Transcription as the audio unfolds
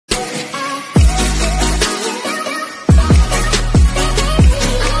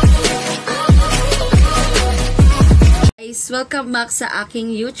Welcome back sa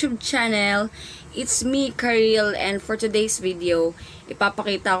aking YouTube channel. It's me, Karil, and for today's video,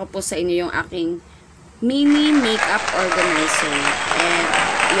 ipapakita ko po sa inyo yung aking mini makeup organizer. And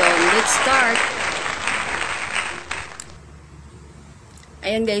yun, let's start.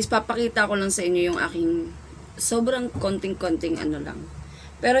 Ayan guys, papakita ko lang sa inyo yung aking sobrang konting-konting ano lang.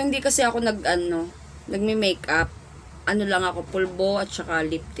 Pero hindi kasi ako nagme-makeup. Ano lang ako, pulbo at saka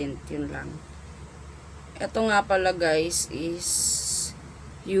lip tint, yun lang. Ito nga pala guys is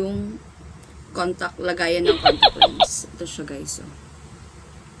yung lagayan ng contact lens. Ito siya guys.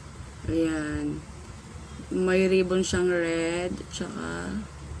 Oh. Ayan. May ribbon siyang red at saka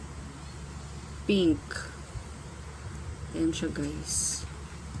pink. Ayan siya guys.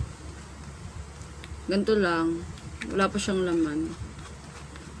 Ganito lang. Wala pa siyang laman.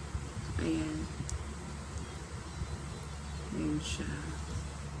 Ayan. Ayan siya.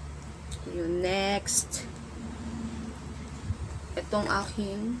 Yung next. Itong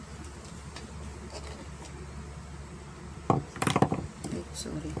aking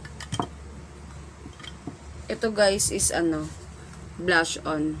sorry. Ito guys is blush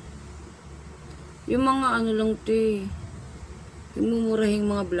on. Yung mga lang to eh. Yung mumurahing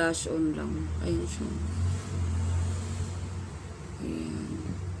mga blush on lang. Ayun siya. Ayan.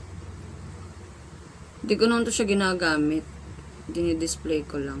 Hindi ko naman to siya ginagamit. Dinidisplay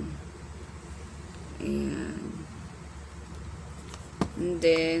ko lang. Ayan. And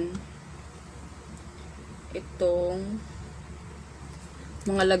then, itong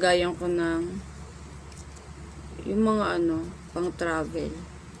mga lagayan ko ng yung mga pang travel.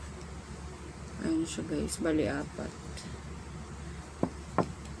 Ayan siya guys. Bali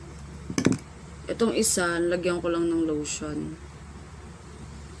 4. Itong isa, lagyan ko lang ng lotion.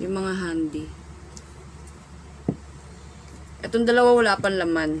 Yung mga handy. Itong dalawa wala pang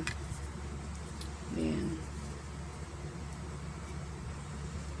laman. Ayan.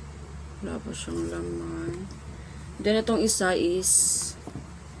 Wala pa siyang laman. Then, itong isa is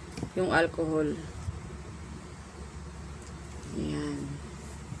yung alcohol. Ayan.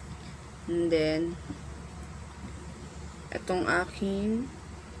 And then, itong aking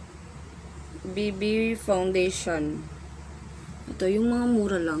BB foundation. Ito, yung mga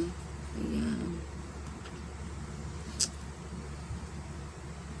mura lang. Ayan.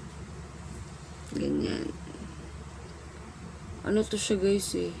 Ganyan. Ano to siya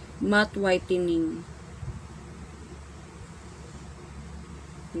guys eh? Matte whitening.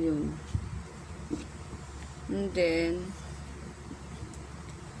 Yun. And then,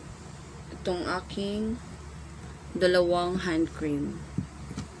 itong aking dalawang hand cream.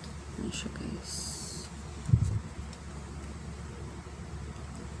 Ayan siya guys.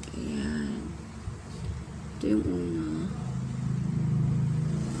 Ayan. Ito yung una.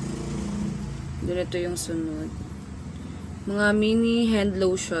 Then ito yung sunod. Mga mini hand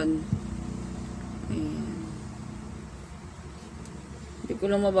lotion. Ayan. Hindi ko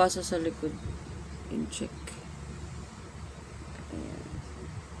lang mabasa sa likod. In-check. Ayan.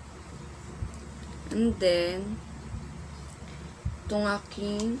 And then, itong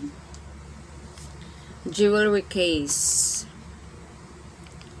aking jewelry case.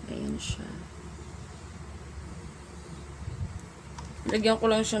 Ayan siya. Lagyan ko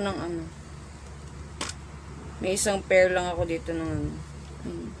lang siya ng may isang pair lang ako dito ng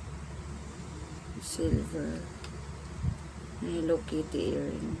silver na Hello Kitty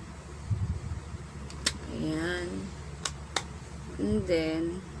earring. Ayan. And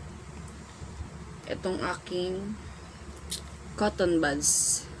then, itong aking cotton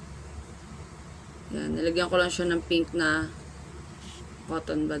buds. Ayan. Nilagyan ko lang siya ng pink na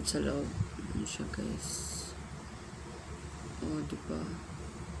cotton bud sa loob. Ayan siya guys. Oh, diba?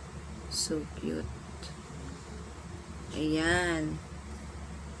 So cute. Ayan.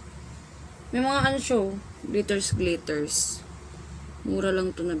 May mga siya, glitters. Mura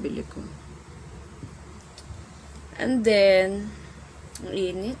lang to nabili ko. And then, ang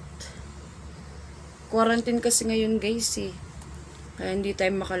init. Quarantine kasi ngayon guys eh. Kaya hindi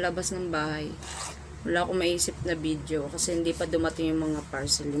tayo makalabas ng bahay. Wala akong maisip na video kasi hindi pa dumating yung mga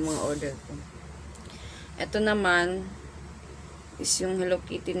parcel, yung mga order ko. Ito naman is yung Hello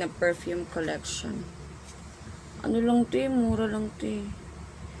Kitty na perfume collection. Ano lang to eh, mura lang to eh.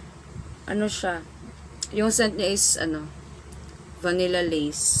 Ano siya? Yung scent niya is vanilla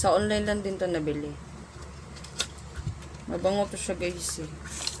lace. Sa online lang din to nabili. Mabango to siya guys eh.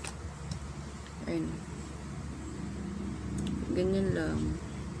 Ayun. Ganyan lang.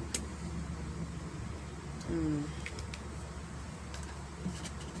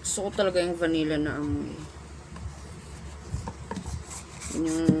 Gusto ko talaga yung vanilla na amoy. Yun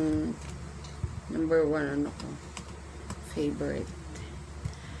yung number 1 ko. favorite.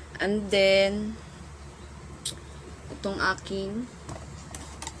 And then, itong aking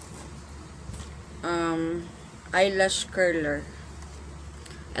eyelash curler.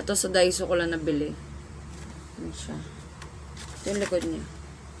 Ito sa Daiso ko lang nabili. Ano siya? Ito yung likod niya.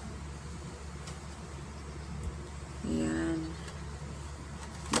 Ayan.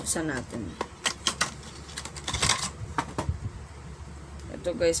 Buksan natin.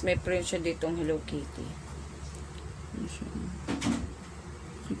 Ito guys, may print siya ditong Hello Kitty. Ano siya?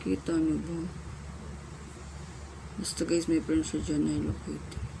 Nakikita niyo ba? Basta guys, may print siya dyan na Hello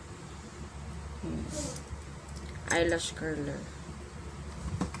Kitty. Ayan. Eyelash curler.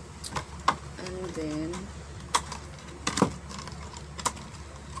 And then,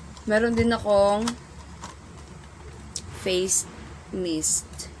 meron din akong face mist.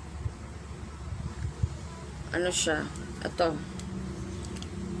 Ano siya? Ito.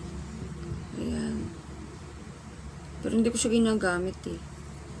 Ayan. Pero hindi ko siya ginagamit eh.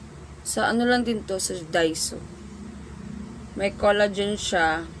 Sa ano lang din to, sa Daiso. May collagen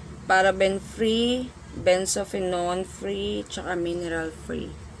siya. Paraben free, benzophenone free, tsaka mineral free.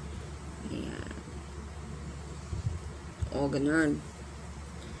 Ayan. O, ganun.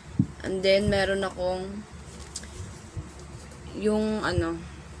 And then, meron akong yung ano,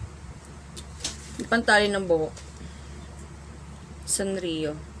 yung pantali ng buhok.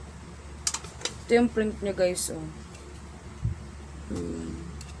 Sanrio. Ito yung print niya guys, oh. Ayan.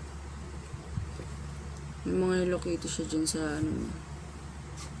 May mga Hello Kitty siya dyan sa ano,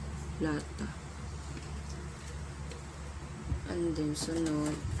 lata. And then,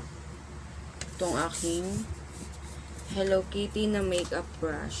 sunod. Itong aking Hello Kitty na makeup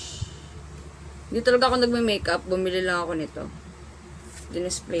brush. Hindi talaga ako nagme-makeup. Bumili lang ako nito.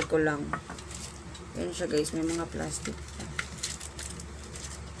 Dinisplay ko lang. Yan siya guys. May mga plastic pa.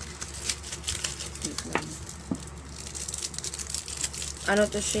 Ano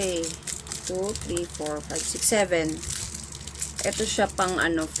to siya eh? 2, 3, 4, 5, 6, 7. Ito siya pang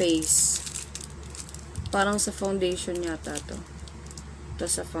ano, face. Parang sa foundation yata to. Ito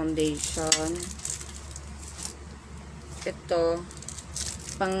sa foundation. Ito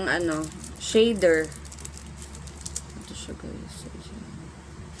pang ano, shader. Ito siya guys.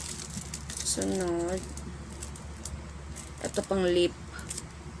 Sunod. Ito pang lip.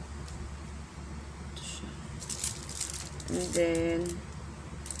 Ito siya. And then,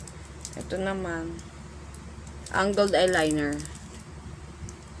 ito naman, angled eyeliner.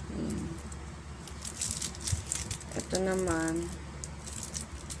 Ayan. Ito naman,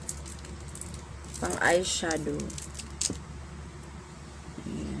 pang eyeshadow.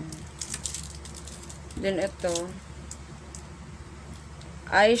 Ayan. Then ito,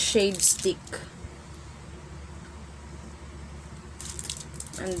 eye shade stick.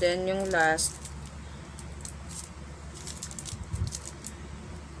 And then yung last,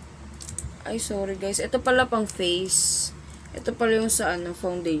 ay sorry guys, ito pala pang face. Ito pala yung sa ano,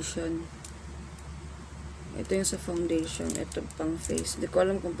 foundation. Ito yung sa foundation, ito pang face. Hindi ko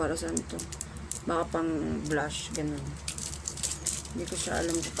alam kung para saan to. Baka pang blush, ganun. Hindi ko siya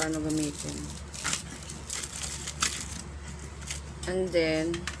alam kung paano gamitin. And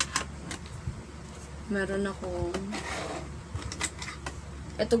then, meron akong,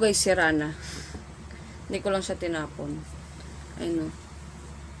 ito guys, sira na. Hindi ko lang siya tinapon. Ayun o.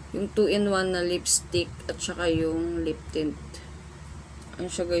 Yung 2-in-1 na lipstick at saka yung lip tint. Ayun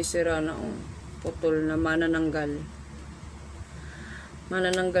siya guys, sira na o. Putol na, manananggal.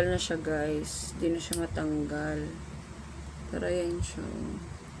 Manananggal na siya guys. Hindi na siya matanggal. Pero ayan siya.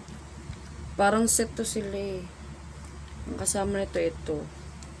 Parang set to sila eh. Ang kasama nito, ito.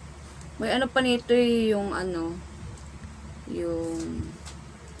 May ano pa nito eh, yung ano, yung,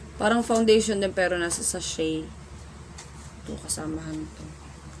 parang foundation din pero nasa sachet. Ito, kasamahan to.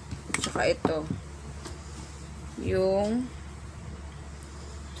 Tsaka ito, yung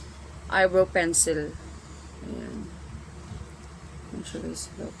eyebrow pencil. Ayan. Ayan siya guys,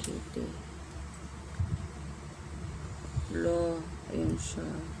 Hello Kitty. Lo, ayan siya.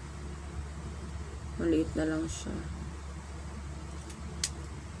 Maliit na lang siya.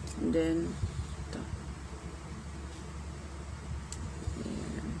 And then, ito.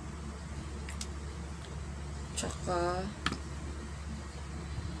 Ayan. Tsaka,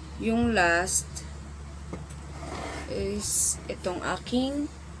 yung last is itong aking,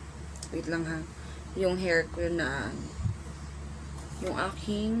 wait lang ha, yung hair ko na, yung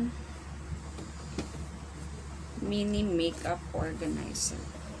aking mini makeup organizer.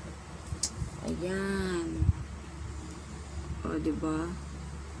 Ayan. O, diba?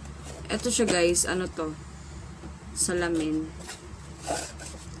 Ito siya guys, ano to? Salamin.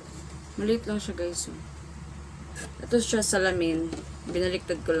 Maliit lang siya guys. Oh. Ito siya salamin.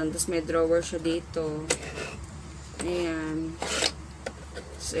 Binaliktad ko lang. Tapos may drawer siya dito. Ayan.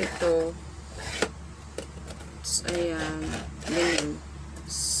 Tapos ito. Tapos ayan. Ganyan.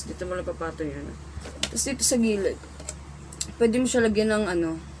 Tapos dito mo lang papato yun. Tapos dito sa gilid. Pwede mo siya lagyan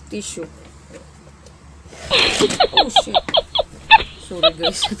ng tissue. Oh shit. Sorry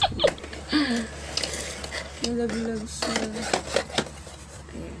guys. Nalaglag siya.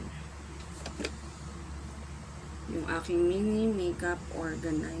 Ayan. Yung aking mini makeup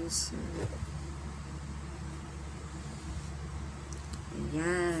organizer.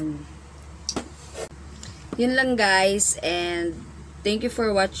 Ayan. Yun lang guys. And thank you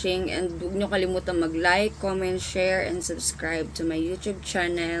for watching. And huwag nyo kalimutan mag-like, comment, share, and subscribe to my YouTube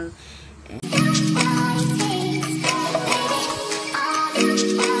channel.